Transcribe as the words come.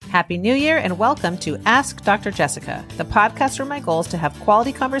Happy New Year and welcome to Ask Dr. Jessica, the podcast where my goal is to have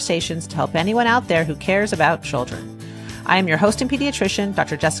quality conversations to help anyone out there who cares about children. I am your host and pediatrician,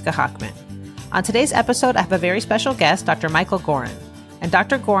 Dr. Jessica Hochman. On today's episode, I have a very special guest, Dr. Michael Gorin. And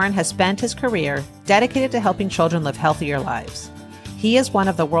Dr. Gorin has spent his career dedicated to helping children live healthier lives. He is one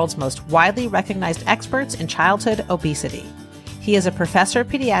of the world's most widely recognized experts in childhood obesity. He is a professor of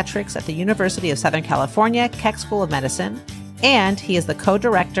pediatrics at the University of Southern California Keck School of Medicine, and he is the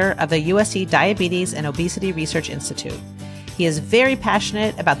co-director of the USC Diabetes and Obesity Research Institute. He is very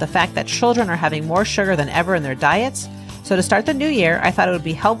passionate about the fact that children are having more sugar than ever in their diets. So to start the new year, I thought it would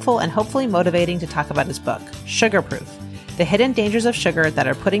be helpful and hopefully motivating to talk about his book, Sugar Proof: The Hidden Dangers of Sugar That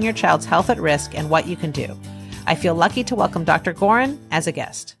Are Putting Your Child's Health at Risk and What You Can Do. I feel lucky to welcome Dr. Gorin as a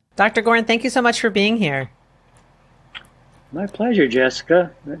guest. Dr. Gorin, thank you so much for being here. My pleasure,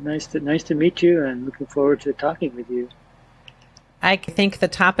 Jessica. Nice to meet you and looking forward to talking with you. I think the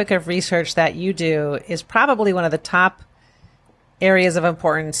topic of research that you do is probably one of the top areas of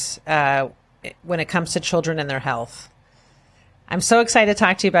importance when it comes to children and their health. I'm so excited to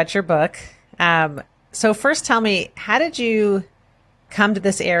talk to you about your book. So first tell me, how did you come to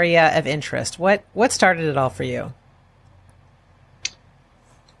this area of interest? What started it all for you?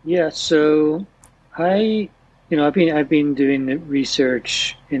 Yeah, so I've been doing the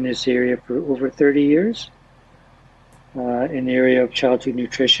research in this area for over 30 years. In the area of childhood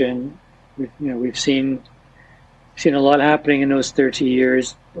nutrition, we've seen a lot happening in those 30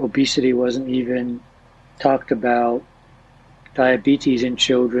 years. Obesity wasn't even talked about. Diabetes in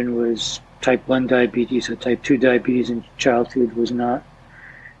children was type 1 diabetes, so type 2 diabetes in childhood was not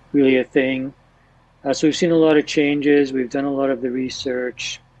really a thing. So we've seen a lot of changes. We've done a lot of the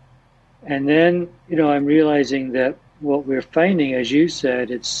research. And then, I'm realizing that what we're finding, as you said,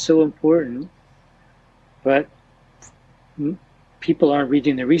 it's so important, but people aren't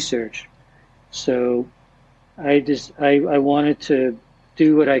reading the research. So I wanted to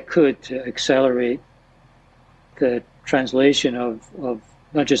do what I could to accelerate the translation of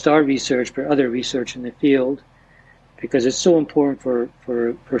not just our research, but other research in the field, because it's so important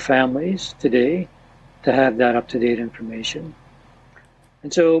for families today to have that up-to-date information.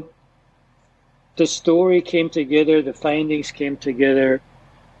 And so the story came together, the findings came together,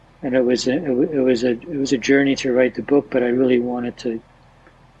 and it was a journey to write the book, but I really wanted to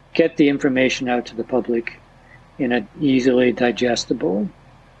get the information out to the public in an easily digestible,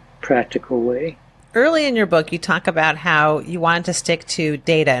 practical way. Early in your book, you talk about how you wanted to stick to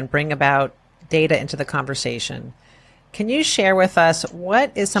data and bring about data into the conversation. Can you share with us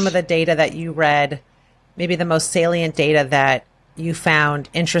what is some of the data that you read, maybe the most salient data that you found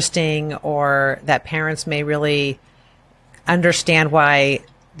interesting or that parents may really understand why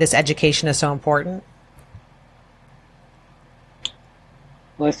this education is so important?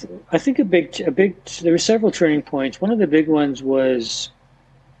 Well, I think there were several turning points. One of the big ones was,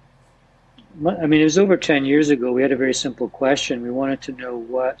 it was over 10 years ago. We had a very simple question. We wanted to know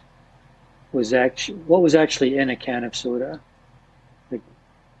what was actually in a can of soda. Like,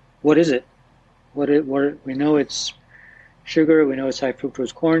 what is it? We know it's sugar. We know it's high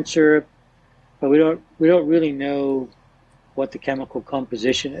fructose corn syrup, but we don't really know what the chemical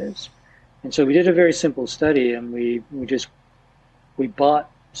composition is. And so we did a very simple study, and we bought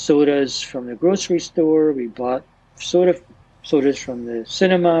sodas from the grocery store. We bought sodas from the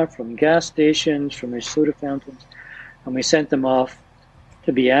cinema, from gas stations, from the soda fountains, and we sent them off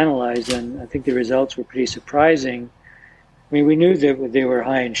to be analyzed. And I think the results were pretty surprising. We knew that they were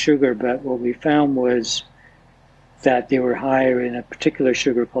high in sugar, but what we found was that they were higher in a particular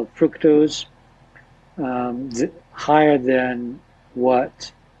sugar called fructose, higher than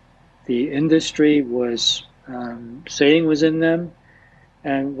what the industry was saying was in them.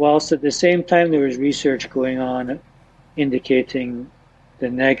 And whilst at the same time there was research going on indicating the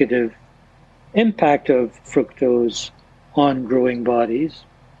negative impact of fructose on growing bodies.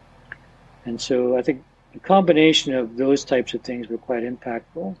 And so I think the combination of those types of things were quite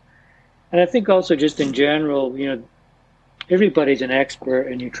impactful. And I think also just in general, everybody's an expert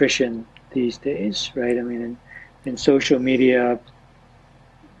in nutrition these days, right? In social media,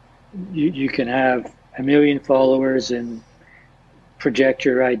 you can have 1 million followers and project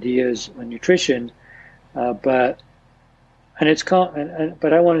your ideas on nutrition, but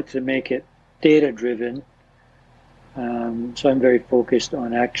I wanted to make it data driven, so I'm very focused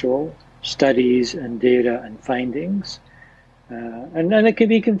on actual studies and data and findings, and it can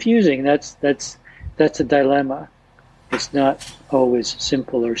be confusing. That's a dilemma. It's not always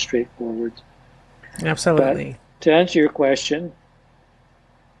simple or straightforward. Absolutely. But to answer your question,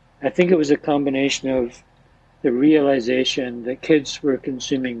 I think it was a combination of the realization that kids were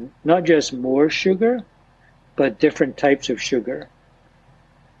consuming not just more sugar, but different types of sugar,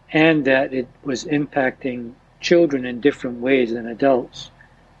 and that it was impacting children in different ways than adults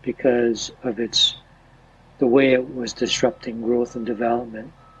because of the way it was disrupting growth and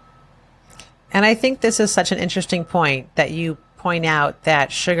development. And I think this is such an interesting point that you point out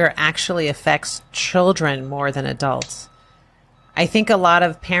that sugar actually affects children more than adults. I think a lot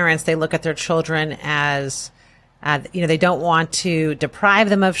of parents, they look at their children as, they don't want to deprive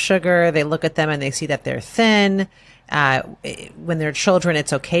them of sugar. They look at them and they see that they're thin. When they're children,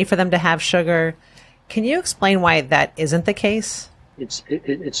 it's okay for them to have sugar. Can you explain why that isn't the case?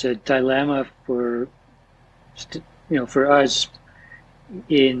 It's a dilemma for us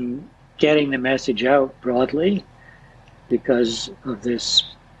in getting the message out broadly because of this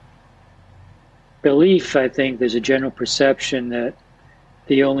belief. I think there's a general perception that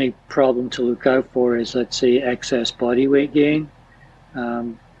the only problem to look out for is, let's say, excess body weight gain.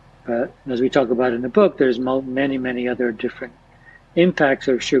 But as we talk about in the book, there's many, many other different impacts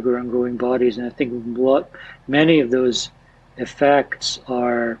of sugar on growing bodies. And I think many of those effects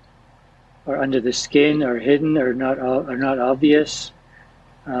are under the skin, are hidden, are not obvious.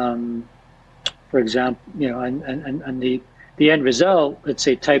 For example, and the end result, let's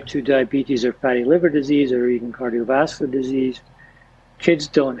say type 2 diabetes or fatty liver disease or even cardiovascular disease, kids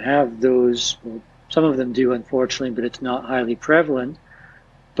don't have those. Well, some of them do, unfortunately, but it's not highly prevalent.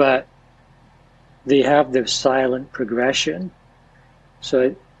 But they have the silent progression.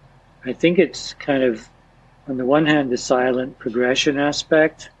 So I think it's kind of, on the one hand, the silent progression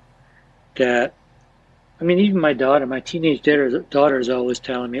aspect that, even my daughter, my teenage daughter is always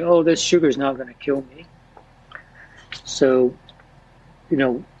telling me, oh, this sugar is not going to kill me. So,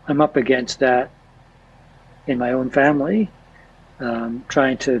 I'm up against that in my own family,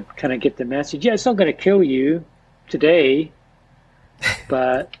 trying to kind of get the message. Yeah, it's not going to kill you today,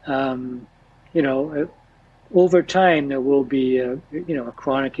 but, over time there will be a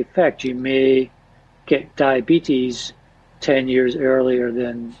chronic effect. You may get diabetes 10 years earlier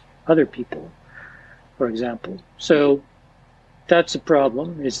than other people, for example. So that's a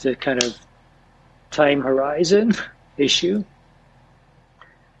problem, is the kind of time horizon issue.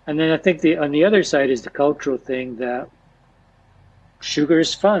 And then I think on the other side is the cultural thing that sugar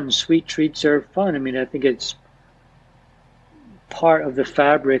is fun, sweet treats are fun. I think it's part of the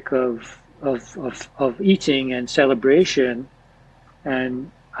fabric of eating and celebration,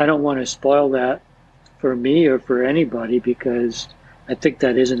 and I don't want to spoil that for me or for anybody, because I think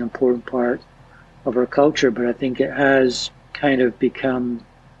that is an important part of our culture, but I think it has kind of become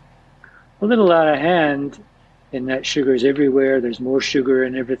a little out of hand in that sugar is everywhere. There's more sugar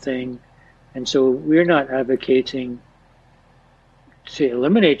in everything. And so we're not advocating to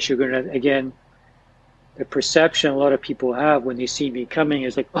eliminate sugar. And again, the perception a lot of people have when they see me coming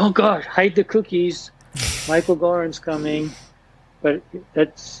is like, oh God, hide the cookies. Michael Goran's coming. But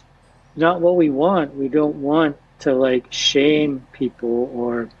that's not what we want. We don't want to shame people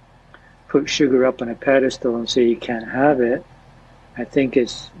or put sugar up on a pedestal and say you can't have it. I think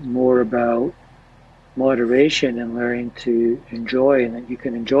it's more about moderation and learning to enjoy, and that you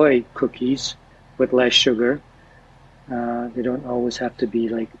can enjoy cookies with less sugar. They don't always have to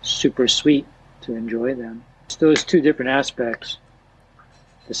be super sweet to enjoy them. It's those two different aspects,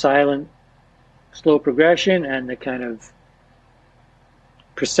 the silent, slow progression and the kind of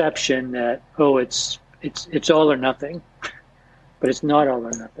perception that, oh, it's all or nothing, but it's not all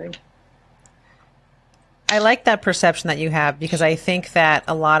or nothing. I like that perception that you have, because I think that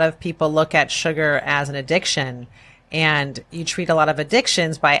a lot of people look at sugar as an addiction, and you treat a lot of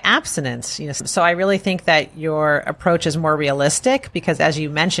addictions by abstinence. So I really think that your approach is more realistic, because as you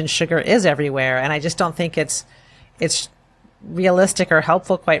mentioned, sugar is everywhere. And I just don't think it's realistic or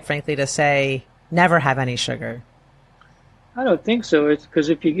helpful, quite frankly, to say never have any sugar. I don't think so. It's because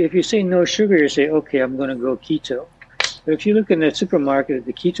if you say no sugar, you say, okay, I'm going to go keto. But if you look in the supermarket at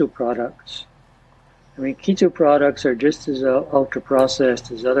the keto products, keto products are just as ultra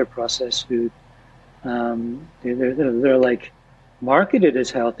processed as other processed food. They're marketed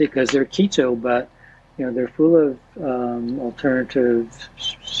as healthy because they're keto, but they're full of alternative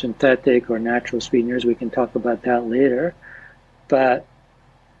synthetic or natural sweeteners. We can talk about that later, but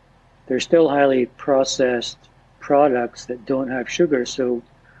they're still highly processed products that don't have sugar. So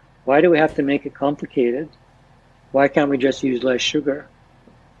why do we have to make it complicated? Why can't we just use less sugar?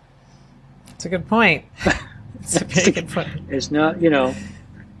 It's a good point. It's a very good point. It's not,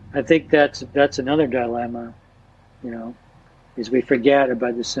 I think that's another dilemma, is we forget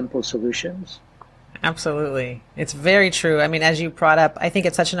about the simple solutions. Absolutely. It's very true. As you brought up, I think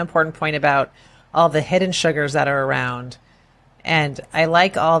it's such an important point about all the hidden sugars that are around. And I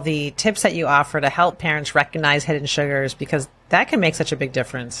like all the tips that you offer to help parents recognize hidden sugars, because that can make such a big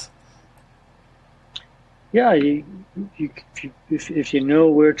difference. Yeah, if you know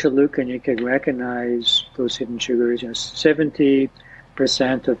where to look and you can recognize those hidden sugars, 70%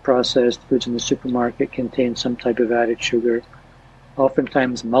 of processed foods in the supermarket contain some type of added sugar,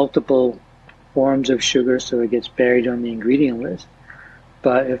 oftentimes multiple forms of sugar, so it gets buried on the ingredient list.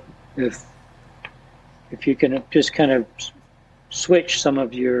 But if you can just kind of switch some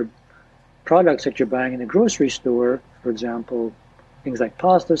of your products that you're buying in the grocery store, for example, things like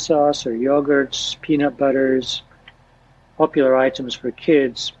pasta sauce or yogurts, peanut butters, popular items for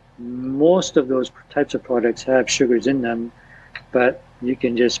kids, most of those types of products have sugars in them, but you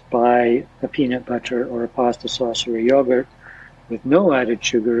can just buy a peanut butter or a pasta sauce or a yogurt with no added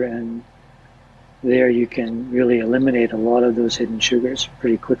sugar, and there you can really eliminate a lot of those hidden sugars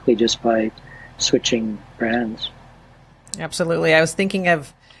pretty quickly just by switching brands. Absolutely. I was thinking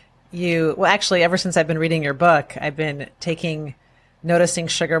of you. Well, actually, ever since I've been reading your book, I've been noticing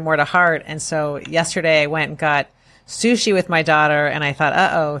sugar more to heart. And so yesterday I went and got sushi with my daughter, and I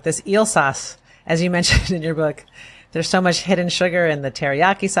thought, this eel sauce, as you mentioned in your book, there's so much hidden sugar in the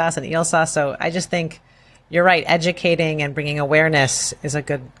teriyaki sauce and eel sauce. So I just think you're right. Educating and bringing awareness is a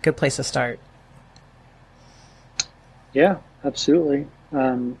good place to start. Yeah, absolutely.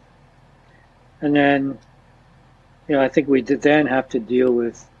 And then, I think we did then have to deal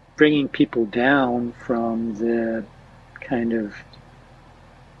with bringing people down from the kind of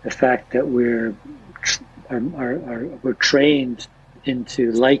the fact that we're trained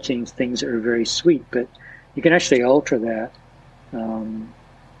into liking things that are very sweet, but you can actually alter that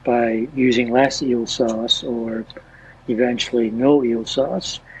by using less eel sauce or eventually no eel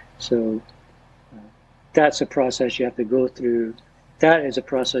sauce. So that's a process you have to go through. That is a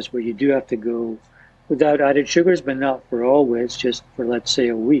process where you do have to go without added sugars, but not for always, just for, let's say,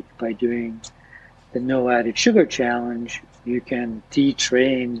 a week. By doing the no added sugar challenge, you can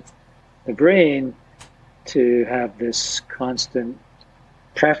detrain the brain to have this constant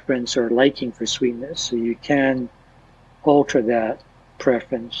preference or liking for sweetness. So you can alter that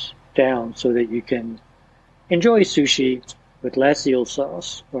preference down so that you can enjoy sushi with less eel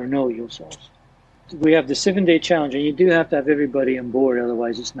sauce or no eel sauce. We have the 7-day challenge, and you do have to have everybody on board,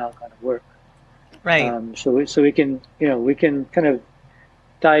 otherwise it's not going to work. Right. So we can kind of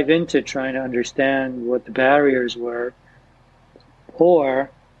dive into trying to understand what the barriers were,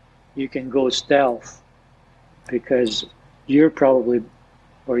 or you can go stealth, because you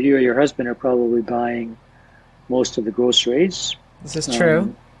or your husband are probably buying most of the groceries. This is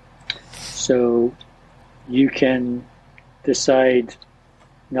true. So you can decide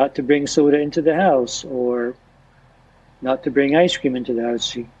not to bring soda into the house, or not to bring ice cream into the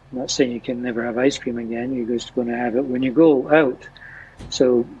house. I'm not saying you can never have ice cream again. You're just going to have it when you go out.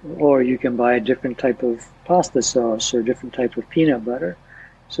 So, or you can buy a different type of pasta sauce or a different type of peanut butter.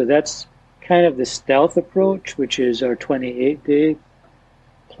 So that's kind of the stealth approach, which is our 28-day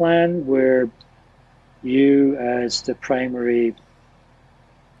plan, where you, as the primary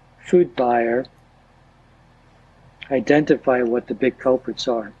food buyer, identify what the big culprits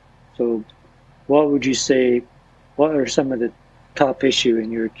are. So what would you say, what are some of the top issue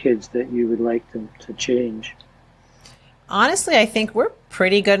in your kids that you would like them to change? Honestly, I think we're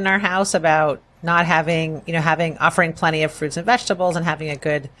pretty good in our house about not having, offering plenty of fruits and vegetables and having a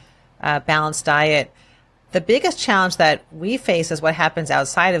good balanced diet. The biggest challenge that we face is what happens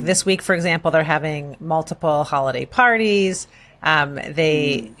outside of this week. For example, they're having multiple holiday parties.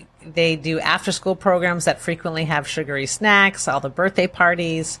 They do after school programs that frequently have sugary snacks, all the birthday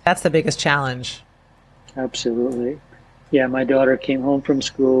parties. That's the biggest challenge. Absolutely. Yeah, my daughter came home from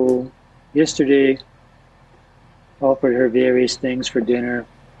school yesterday, offered her various things for dinner,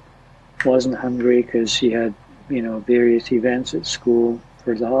 wasn't hungry because she had, various events at school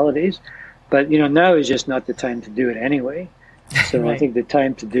for the holidays. But, now is just not the time to do it anyway. So right. I think the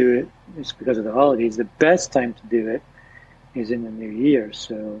time to do it is because of the holidays. The best time to do it is in the new year.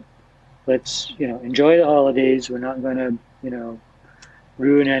 So let's, enjoy the holidays. We're not going to,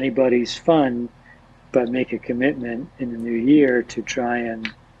 ruin anybody's fun, but make a commitment in the new year to try and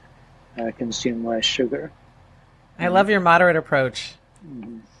consume less sugar. I love your moderate approach.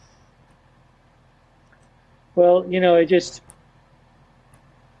 Mm-hmm. Well,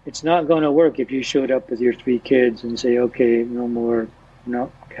 it's not going to work if you showed up with your 3 kids and say, okay, no more,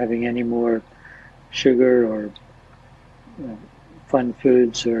 not having any more sugar or fun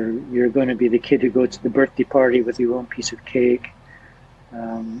foods, or you're going to be the kid who goes to the birthday party with your own piece of cake.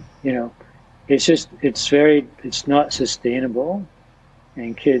 It's not sustainable,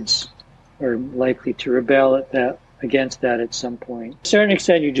 and kids are likely to rebel against that at some point. To a certain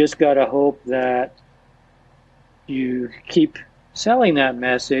extent, you just got to hope that you keep selling that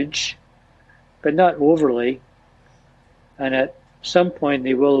message, but not overly. And at some point,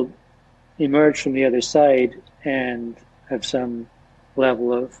 they will emerge from the other side and have some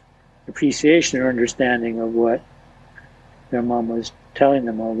level of appreciation or understanding of what their mom was telling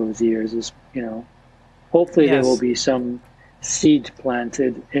them all those years. Is, hopefully there will be some seed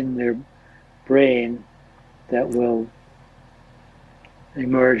planted in their brain that will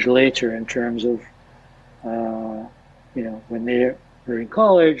emerge later in terms of when they're in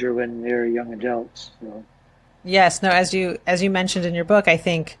college or when they're young adults. So. Yes, no, as you mentioned in your book, I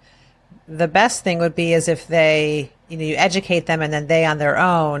think the best thing would be is if they, you educate them and then they on their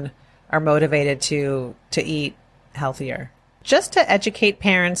own are motivated to eat healthier. Just to educate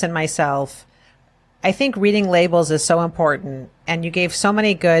parents and myself, I think reading labels is so important, and you gave so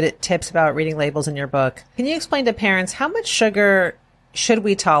many good tips about reading labels in your book. Can you explain to parents how much sugar should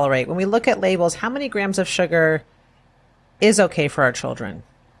we tolerate? When we look at labels, how many grams of sugar is okay for our children?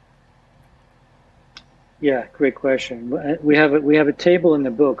 Yeah, great question. We have a table in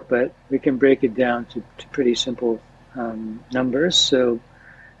the book, but we can break it down to pretty simple numbers. So,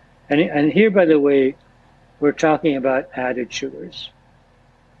 and here, by the way, we're talking about added sugars,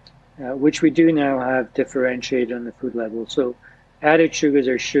 which we do now have differentiated on the food level. So, added sugars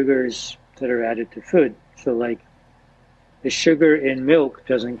are sugars that are added to food. So, like the sugar in milk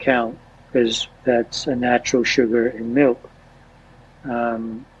doesn't count because that's a natural sugar in milk.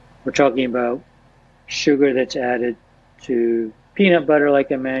 We're talking about sugar that's added to peanut butter,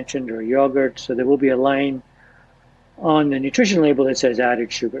 like I mentioned, or yogurt. So there will be a line on the nutrition label that says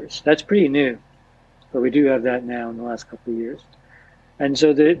added sugars. That's pretty new, but we do have that now in the last couple of years. And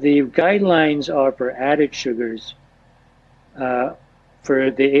so the guidelines are for added sugars for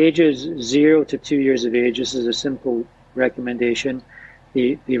the ages 0 to 2 years of age. This is a simple recommendation.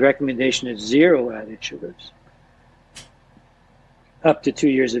 The recommendation is 0 added sugars up to 2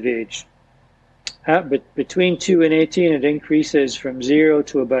 years of age. But between 2 and 18, it increases from 0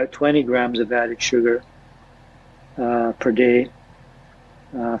 to about 20 grams of added sugar per day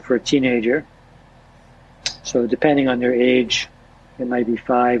for a teenager. So depending on their age, it might be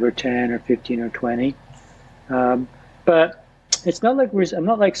 5 or 10 or 15 or 20. But it's not like I'm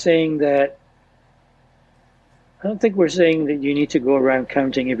not like saying that. I don't think we're saying that you need to go around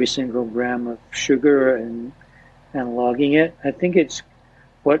counting every single gram of sugar and logging it.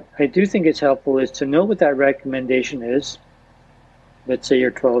 What I do think is helpful is to know what that recommendation is. Let's say you're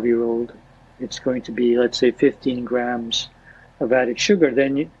 12-year-old, it's going to be, let's say, 15 grams of added sugar.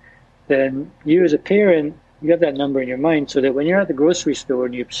 Then you as a parent, you have that number in your mind, so that when you're at the grocery store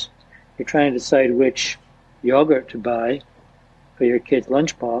and you're trying to decide which yogurt to buy for your kid's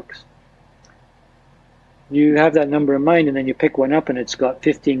lunchbox, you have that number in mind, and then you pick one up and it's got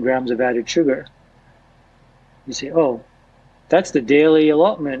 15 grams of added sugar. You say, oh, that's the daily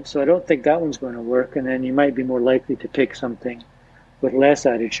allotment, so I don't think that one's going to work. And then you might be more likely to pick something with less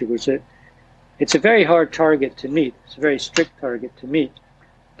added sugar. So it's a very hard target to meet. It's a very strict target to meet,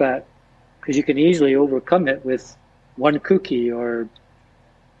 but because you can easily overcome it with one cookie or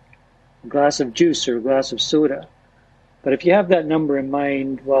a glass of juice or a glass of soda. But if you have that number in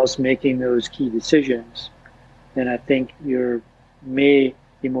mind whilst making those key decisions, then I think you may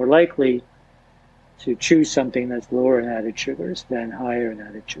be more likely to choose something that's lower in added sugars than higher in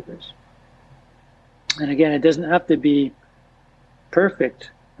added sugars. And again, it doesn't have to be perfect.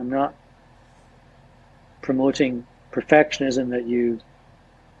 I'm not promoting perfectionism that you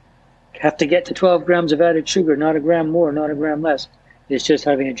have to get to 12 grams of added sugar, not a gram more, not a gram less. It's just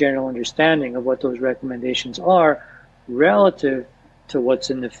having a general understanding of what those recommendations are relative to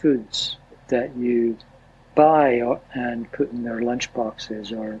what's in the foods that you buy and put in their lunch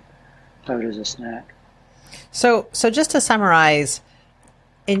boxes or out as a snack. So just to summarize,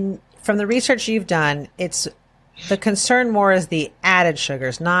 from the research you've done, it's the concern more is the added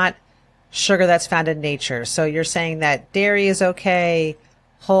sugars, not sugar that's found in nature. So you're saying that dairy is okay,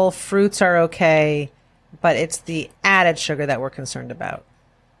 whole fruits are okay, but it's the added sugar that we're concerned about.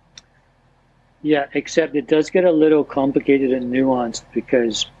 Yeah, except it does get a little complicated and nuanced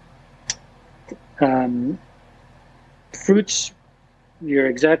because fruits, you're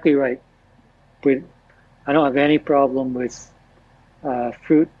exactly right. But I don't have any problem with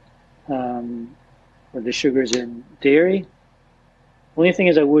fruit or the sugars in dairy. Only thing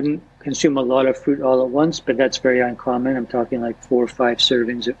is I wouldn't consume a lot of fruit all at once, but that's very uncommon. I'm talking like 4 or 5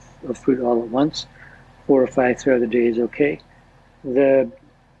 servings of fruit all at once. 4 or 5 throughout the day is okay. The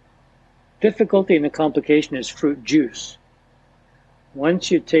difficulty and the complication is fruit juice.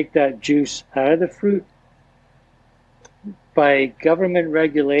 once you take that juice out of the fruit, by government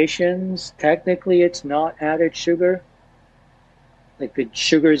regulations, technically it's not added sugar. Like the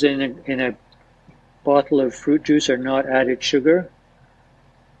sugars in a bottle of fruit juice are not added sugar,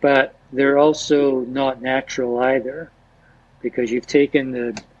 but they're also not natural either, because you've taken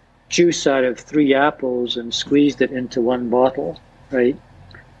the juice out of 3 apples and squeezed it into 1 bottle, right?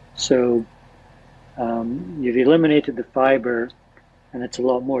 So you've eliminated the fiber, and it's a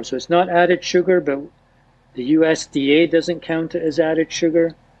lot more. So it's not added sugar, but the USDA doesn't count it as added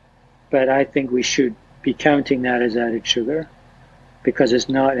sugar, but I think we should be counting that as added sugar because it's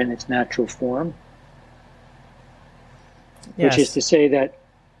not in its natural form. Yes. Which is to say that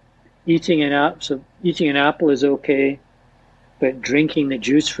eating an apple is okay, but drinking the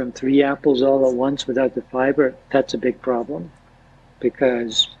juice from 3 apples all at once without the fiber, that's a big problem,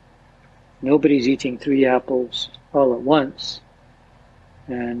 because nobody's eating 3 apples all at once,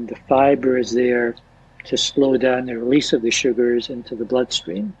 and the fiber is there to slow down the release of the sugars into the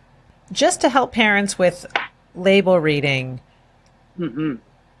bloodstream. Just to help parents with label reading,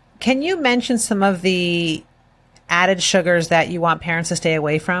 can you mention some of the added sugars that you want parents to stay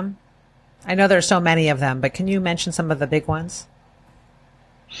away from? I know there's so many of them, but can you mention some of the big ones?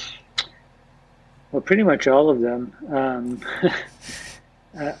 Well, pretty much all of them.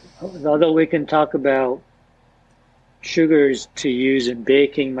 Although we can talk about sugars to use in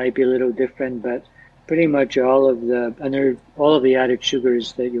baking might be a little different, but pretty much all of the added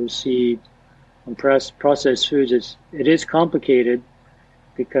sugars that you'll see on processed foods, it is complicated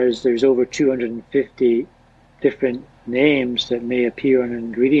because there's over 250 different names that may appear on an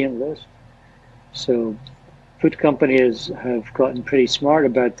ingredient list. So food companies have gotten pretty smart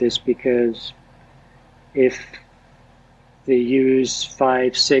about this, because if they use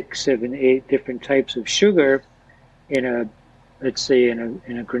 5, 6, 7, 8 different types of sugar let's say in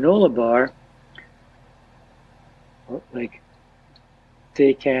a granola bar, like,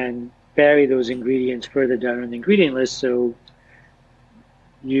 they can vary those ingredients further down on the ingredient list, so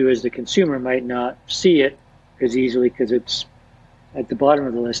you as the consumer might not see it as easily because it's at the bottom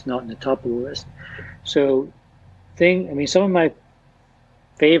of the list, not in the top of the list. So some of my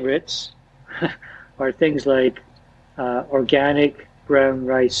favorites are things like organic brown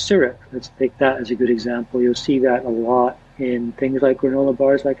rice syrup. Let's take that as a good example. You'll see that a lot in things like granola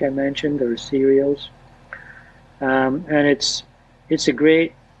bars, like I mentioned, or cereals. And it's a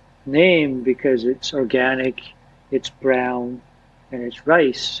great name because it's organic, it's brown, and it's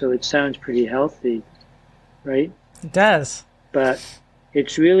rice, so it sounds pretty healthy, right? It does. But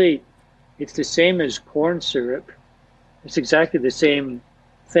it's the same as corn syrup. It's exactly the same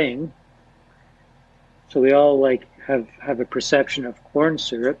thing. So we all have a perception of corn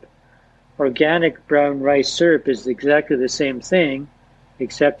syrup. Organic brown rice syrup is exactly the same thing,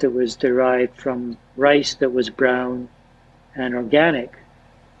 except it was derived from rice that was brown and organic,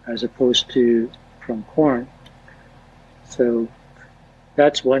 as opposed to from corn. So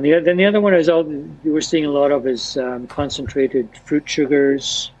that's one. Then the other one is we're seeing a lot of is concentrated fruit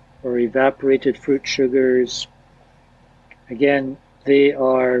sugars or evaporated fruit sugars. Again, they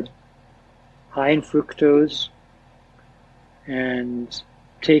are high in fructose and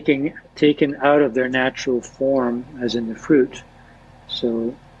taken out of their natural form, as in the fruit.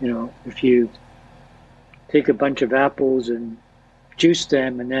 So, if you take a bunch of apples and juice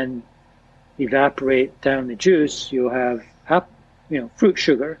them and then evaporate down the juice, you'll have fruit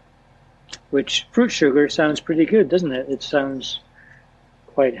sugar, which fruit sugar sounds pretty good, doesn't it? It sounds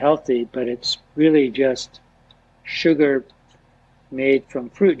quite healthy, but it's really just sugar made from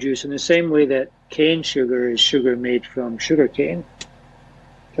fruit juice, in the same way that cane sugar is sugar made from sugar cane.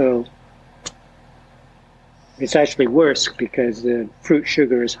 So it's actually worse because the fruit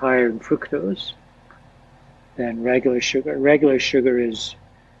sugar is higher in fructose than regular sugar. Regular sugar is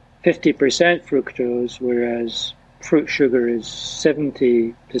 50% fructose, whereas fruit sugar is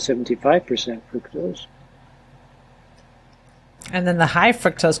 70 to 75% fructose. And then the high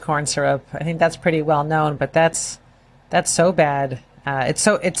fructose corn syrup, I think that's pretty well known, but that's so bad.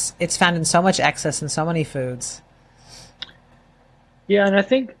 It's found in so much excess in so many foods. Yeah, and I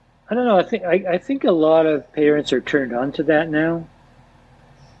think a lot of parents are turned on to that now,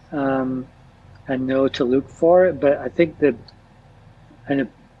 and know to look for it. But I think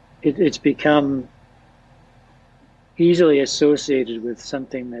it's become easily associated with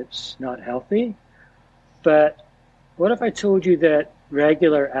something that's not healthy. But what if I told you that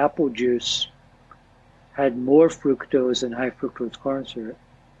regular apple juice had more fructose than high fructose corn syrup?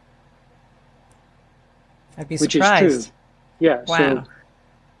 I'd be surprised. Which is true. Yeah. Wow.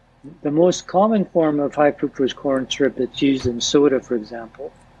 The most common form of high fructose corn syrup that's used in soda, for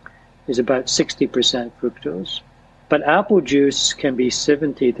example, is about 60% fructose. But apple juice can be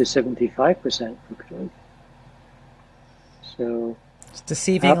 70 to 75% fructose. So It's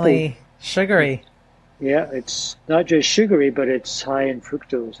deceivingly sugary. yeah, it's not just sugary, but it's high in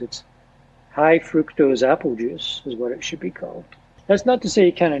fructose. It's high fructose apple juice is what it should be called. That's not to say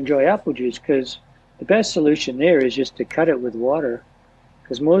you can't enjoy apple juice, because the best solution there is just to cut it with water,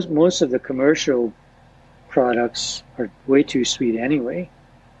 because most of the commercial products are way too sweet anyway.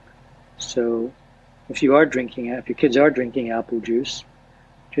 So if your kids are drinking apple juice,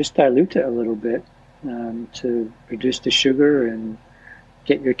 just dilute it a little bit to reduce the sugar and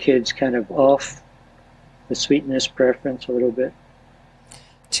get your kids kind of off the sweetness preference a little bit.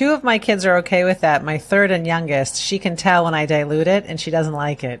 2 of my kids are okay with that. My third and youngest, she can tell when I dilute it, and she doesn't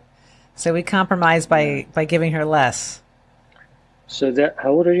like it. So we compromise by giving her less. So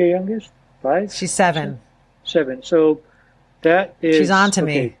how old are your youngest? 5? She's 7. 7. So that is... She's on to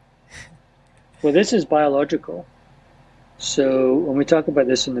me. Well, this is biological. So when we talk about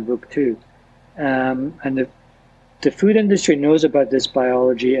this in the book too, and the food industry knows about this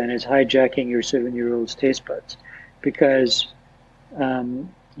biology and is hijacking your 7-year-old's taste buds, because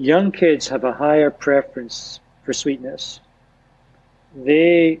young kids have a higher preference for sweetness.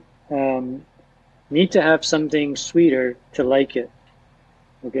 They need to have something sweeter to like it.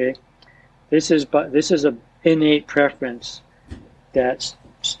 Okay, this is a innate preference that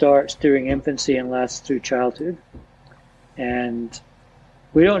starts during infancy and lasts through childhood, and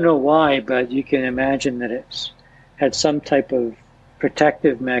we don't know why, but you can imagine that it's had some type of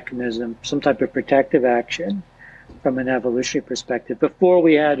protective mechanism, some type of protective action from an evolutionary perspective before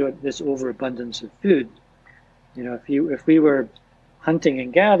we had this overabundance of food. You know, if we were hunting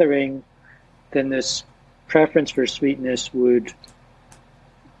and gathering, then this preference for sweetness would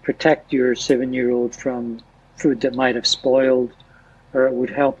protect your 7-year-old from food that might have spoiled, or it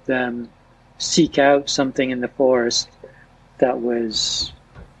would help them seek out something in the forest that was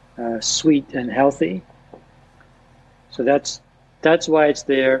sweet and healthy. So that's why it's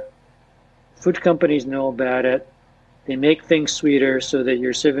there. Food companies know about it. They make things sweeter so that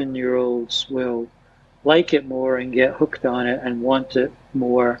your 7-year-olds will like it more and get hooked on it and want it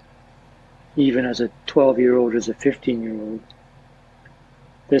more, even as a 12-year-old, as a 15-year-old.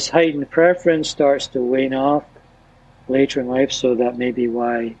 This heightened preference starts to wane off later in life, so that may be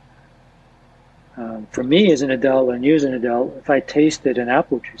why, for me as an adult and you as an adult, if I tasted an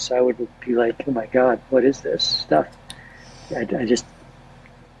apple juice, I would be like, oh my God, what is this stuff? I just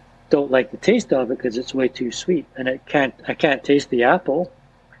don't like the taste of it because it's way too sweet, and I can't taste the apple.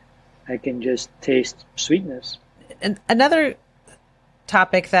 I can just taste sweetness. And another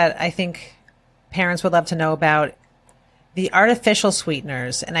topic that I think parents would love to know about, the artificial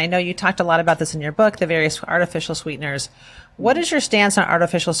sweeteners. And I know you talked a lot about this in your book, the various artificial sweeteners. What is your stance on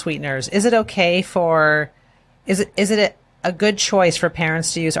artificial sweeteners? Is it okay is it a good choice for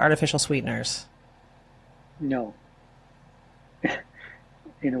parents to use artificial sweeteners? No.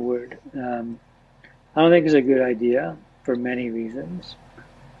 In a word. I don't think it's a good idea for many reasons.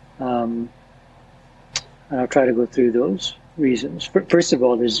 And I'll try to go through those reasons. First of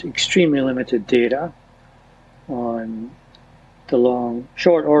all, there's extremely limited data on the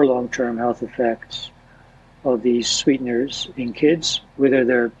short or long-term health effects of these sweeteners in kids, whether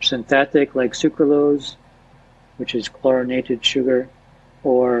they're synthetic like sucralose, which is chlorinated sugar,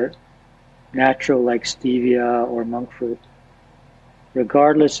 or natural like stevia or monk fruit.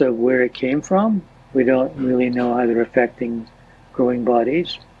 Regardless of where it came from, we don't really know how they're affecting growing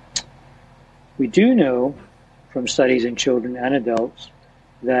bodies. We do know from studies in children and adults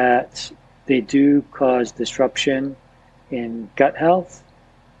that they do cause disruption in gut health,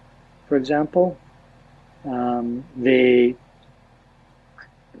 for example. They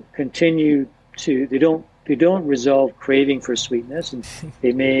don't resolve craving for sweetness, and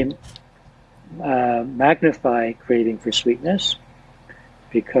they may magnify craving for sweetness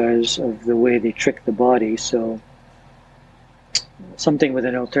because of the way they trick the body. So something with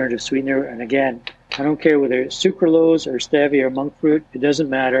an alternative sweetener, and again, I don't care whether it's sucralose or stevia or monk fruit, it doesn't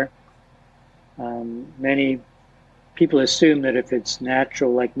matter. Many people assume that if it's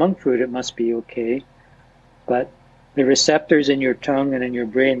natural like monk fruit, it must be okay. But the receptors in your tongue and in your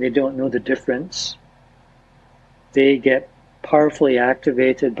brain, they don't know the difference. They get powerfully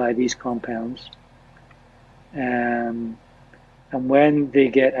activated by these compounds. And when they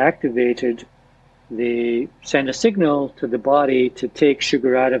get activated, they send a signal to the body to take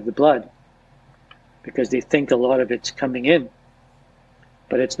sugar out of the blood because they think a lot of it's coming in.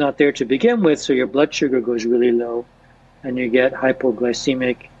 But it's not there to begin with, so your blood sugar goes really low and you get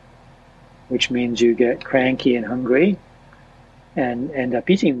hypoglycemic which means you get cranky and hungry and end up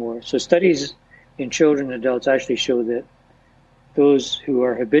eating more. So studies in children and adults actually show that those who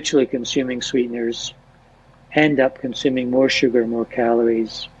are habitually consuming sweeteners end up consuming more sugar, more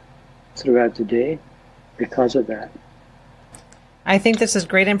calories throughout the day because of that. I think this is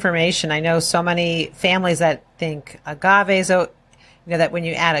great information. I know so many families that think agave, so that when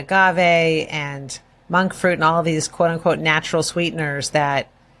you add agave and monk fruit and all of these quote unquote natural sweeteners, that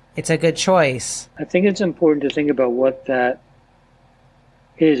it's a good choice. I think it's important to think about what that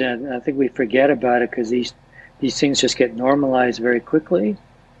is, and I think we forget about it because these things just get normalized very quickly.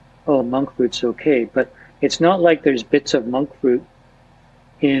 Oh, monk fruit's okay, but it's not like there's bits of monk fruit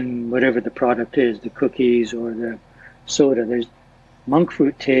in whatever the product is, the cookies or the soda. Monk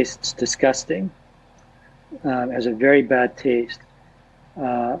fruit tastes disgusting, has a very bad taste.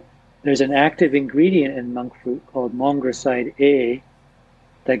 There's an active ingredient in monk fruit called mongroside A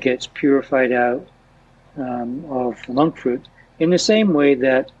that gets purified out of monk fruit in the same way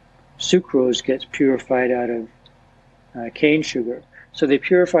that sucrose gets purified out of cane sugar. So they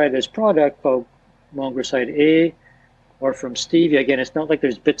purify this product called mongroside A, or from stevia. Again, it's not like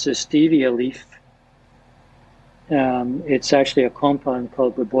there's bits of stevia leaf. It's actually a compound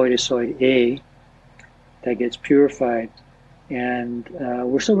called rhabdoidosoid A that gets purified. And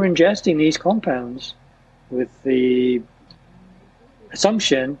we're ingesting these compounds with the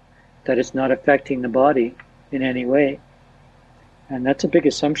assumption that it's not affecting the body in any way. And that's a big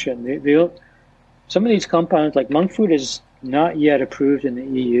assumption. Some of these compounds, like monk fruit, is not yet approved in the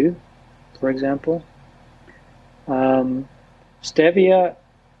EU, for example. Stevia,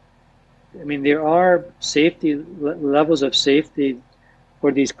 I mean, there are levels of safety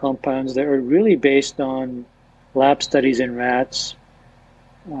for these compounds that are really based on lab studies in rats,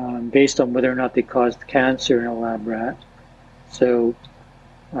 based on whether or not they caused cancer in a lab rat. So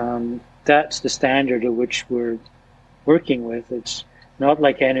that's the standard of which we're working with. It's not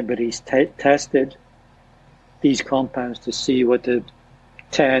like anybody's tested these compounds to see what the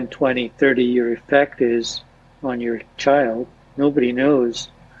 10, 20, 30-year effect is on your child. Nobody knows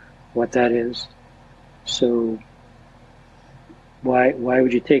what that is. So why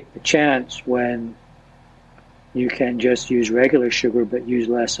would you take the chance when you can just use regular sugar but use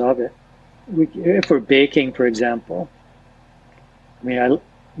less of it? If we're baking, for example, I mean,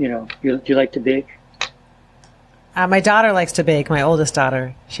 do you like to bake? My daughter likes to bake, my oldest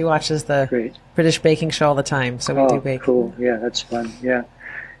daughter. She watches the Great. British baking show all the time, so we do bake. Cool. Yeah, that's fun. Yeah.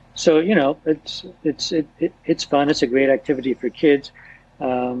 So, it's fun. It's a great activity for kids.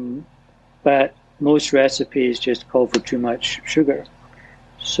 But most recipes just call for too much sugar.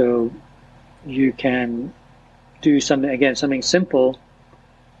 So you can do something simple.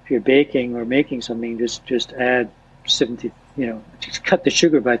 If you're baking or making something, just add 70, just cut the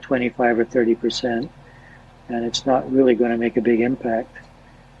sugar by 25 or 30%. And it's not really going to make a big impact.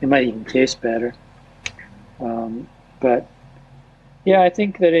 It might even taste better. But yeah, I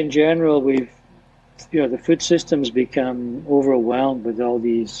think that in general the food system's become overwhelmed with all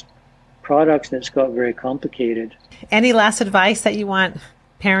these products, and it's got very complicated. Any last advice that you want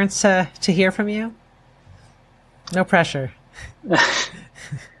parents to hear from you? No pressure.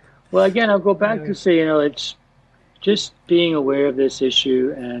 Well, again, I'll go back to say, it's just being aware of this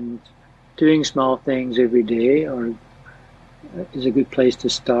issue and doing small things every day is a good place to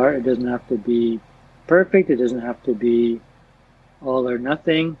start. It doesn't have to be perfect. It doesn't have to be all or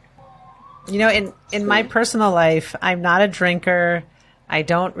nothing. In my personal life, I'm not a drinker. I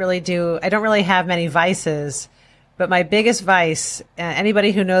don't really have many vices, but my biggest vice,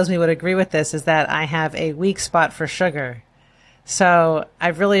 anybody who knows me would agree with this, is that I have a weak spot for sugar. So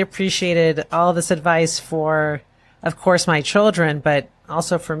I've really appreciated all this advice for, of course, my children, but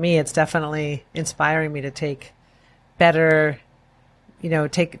also for me, it's definitely inspiring me to take better,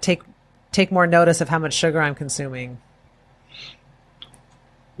 take more notice of how much sugar I'm consuming.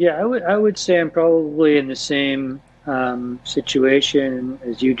 Yeah, I would say I'm probably in the same situation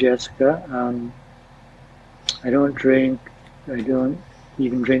as you, Jessica. I don't drink. I don't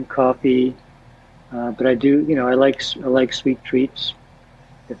even drink coffee. But I do. I like sweet treats.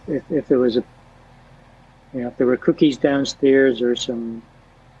 If there was if there were cookies downstairs or some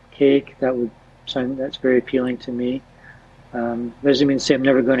cake, that's very appealing to me. Doesn't mean to say I'm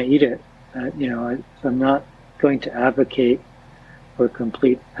never going to eat it. I'm not going to advocate for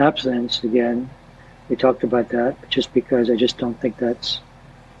complete abstinence again. We talked about that, just because I just don't think that's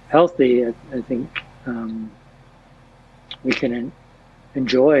healthy. I think we can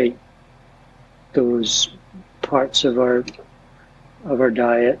enjoy those parts of our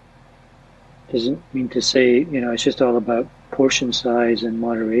diet. Doesn't mean to say it's just all about portion size and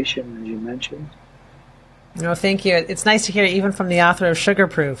moderation, as you mentioned. No, thank you. It's nice to hear, even from the author of Sugar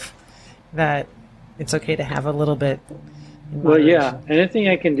Proof, that it's okay to have a little bit. Well, yeah. Anything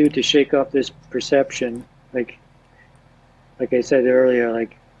I can do to shake off this perception, like I said earlier,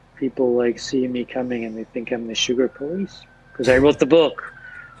 like people like see me coming and they think I'm the sugar police because I wrote the book.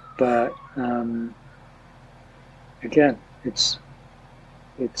 But again, it's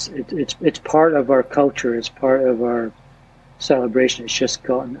part of our culture. It's part of our celebration. It's just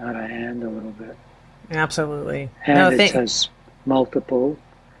gotten out of hand a little bit. Absolutely. And it has multiple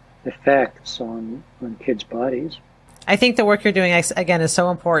effects on kids' bodies. I think the work you're doing, again, is so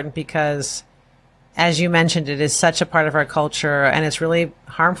important because, as you mentioned, it is such a part of our culture, and it's really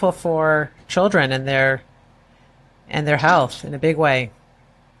harmful for children and their health in a big way.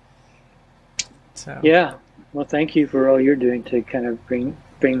 So. Yeah. Well, thank you for all you're doing to kind of bring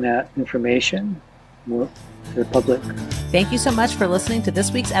that information more to the public. Thank you so much for listening to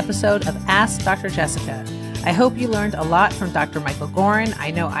this week's episode of Ask Dr. Jessica. I hope you learned a lot from Dr. Michael Gorin.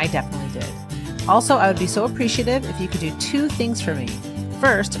 I know I definitely did. Also, I would be so appreciative if you could do 2 things for me.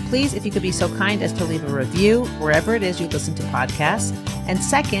 First, please, if you could be so kind as to leave a review wherever it is you listen to podcasts. And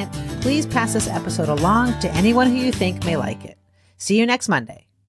second, please pass this episode along to anyone who you think may like it. See you next Monday.